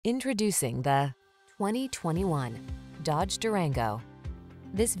Introducing the 2021 Dodge Durango.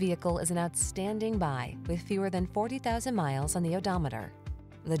 This vehicle is an outstanding buy with fewer than 40,000 miles on the odometer.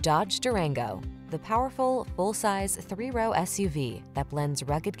 The Dodge Durango, the powerful, full-size, three-row SUV that blends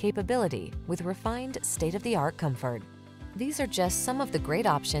rugged capability with refined, state-of-the-art comfort. These are just some of the great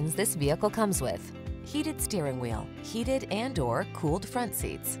options this vehicle comes with: heated steering wheel, heated and/or cooled front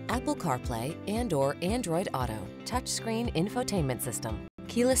seats, Apple CarPlay and/or Android Auto, touchscreen infotainment system,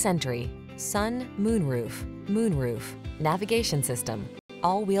 keyless entry, moonroof, navigation system,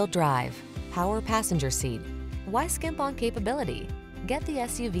 all-wheel drive, power passenger seat. Why skimp on capability? Get the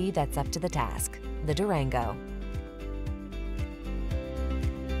SUV that's up to the task, the Durango.